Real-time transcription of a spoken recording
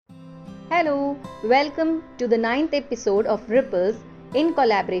Hello, welcome to the 9th episode of Ripples in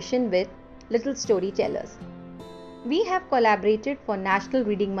collaboration with Little Storytellers. We have collaborated for National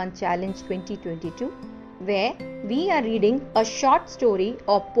Reading Month Challenge 2022, where we are reading a short story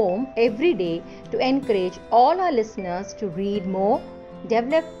or poem every day to encourage all our listeners to read more,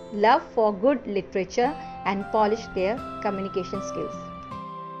 develop love for good literature, and polish their communication skills.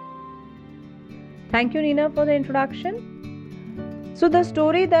 Thank you, Reena, for the introduction. So the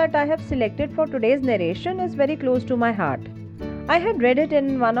story that I have selected for today's narration is very close to my heart. I had read it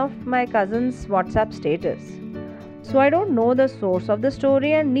in one of my cousin's WhatsApp status. So I don't know the source of the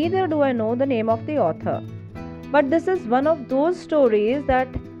story and neither do I know the name of the author. But this is one of those stories that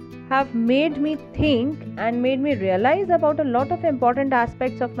have made me think and made me realize about a lot of important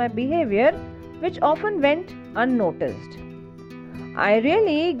aspects of my behavior which often went unnoticed. I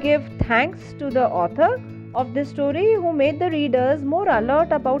really give thanks to the author of this story who made the readers more alert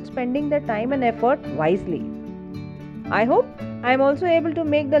about spending their time and effort wisely. I hope I am also able to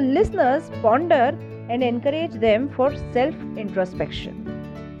make the listeners ponder and encourage them for self-introspection.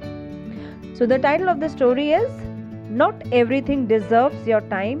 So the title of the story is Not Everything Deserves Your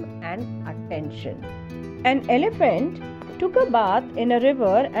Time and Attention. An elephant took a bath in a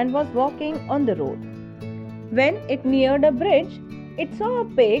river and was walking on the road. When it neared a bridge, it saw a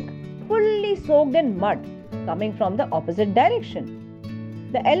pig fully soaked in mud coming from the opposite direction.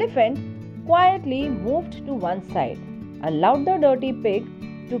 The elephant quietly moved to one side, allowed the dirty pig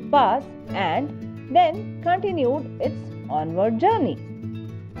to pass and then continued its onward journey.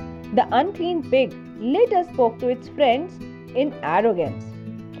 The unclean pig later spoke to its friends in arrogance.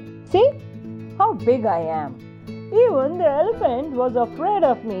 "See how big I am. Even the elephant was afraid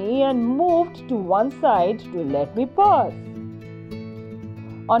of me and moved to one side to let me pass."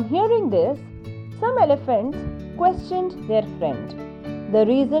 On hearing this, some elephants questioned their friend, the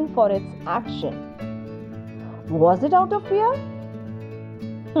reason for its action. Was it out of fear?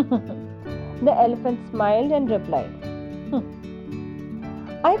 The elephant smiled and replied,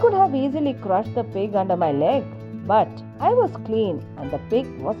 "I could have easily crushed the pig under my leg, but I was clean and the pig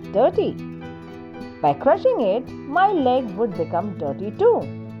was dirty. By crushing it, my leg would become dirty too,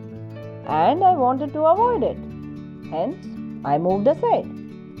 and I wanted to avoid it. Hence, I moved aside.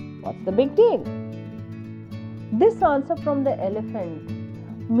 What's the big deal?" This answer from the elephant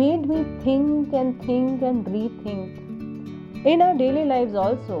made me think and rethink. In our daily lives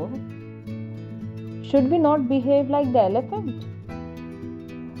also, should we not behave like the elephant?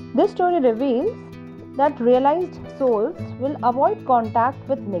 This story reveals that realized souls will avoid contact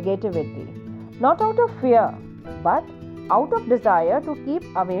with negativity, not out of fear, but out of desire to keep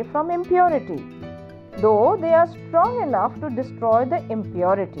away from impurity, though they are strong enough to destroy the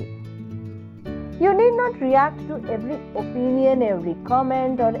impurity. You need not react to every opinion, every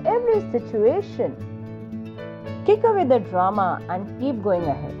comment, or every situation. Kick away the drama and keep going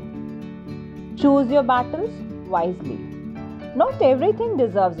ahead. Choose your battles wisely. Not everything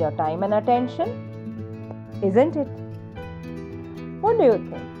deserves your time and attention, isn't it? What do you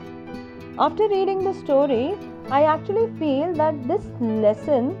think? After reading the story, I actually feel that this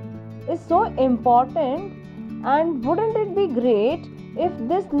lesson is so important, and wouldn't it be great if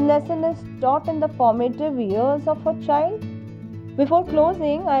this lesson is taught in the formative years of a child? Before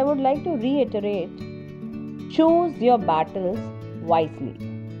closing, I would like to reiterate, choose your battles wisely.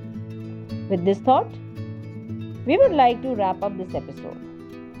 With this thought, we would like to wrap up this episode.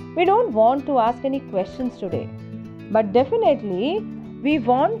 We don't want to ask any questions today, but definitely we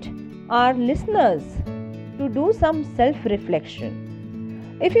want our listeners to do some self-reflection.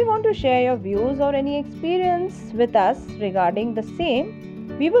 If you want to share your views or any experience with us regarding the same,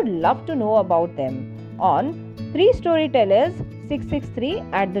 we would love to know about them on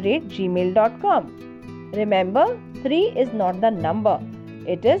 3storytellers663@gmail.com. Remember, 3 is not the number.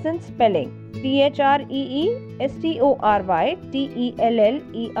 It is in spelling.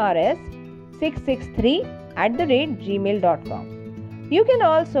 THREESTORYTELLERS 663@gmail.com. You can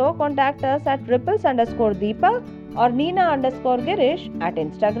also contact us at ripples_Deepa or Neena_Girish at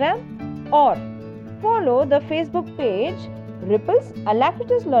Instagram, or follow the Facebook page Ripples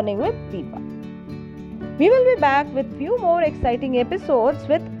Alacritus Learning with Deepa. We will be back with few more exciting episodes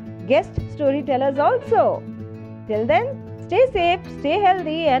with guest storytellers also. Till then, stay safe, stay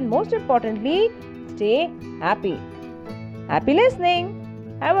healthy, and most importantly, stay happy. Happy listening.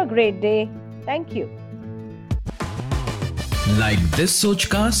 Have a great day. Thank you. Like this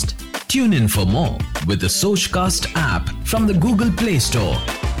Sochcast? Tune in for more with the Sochcast app from the Google Play Store.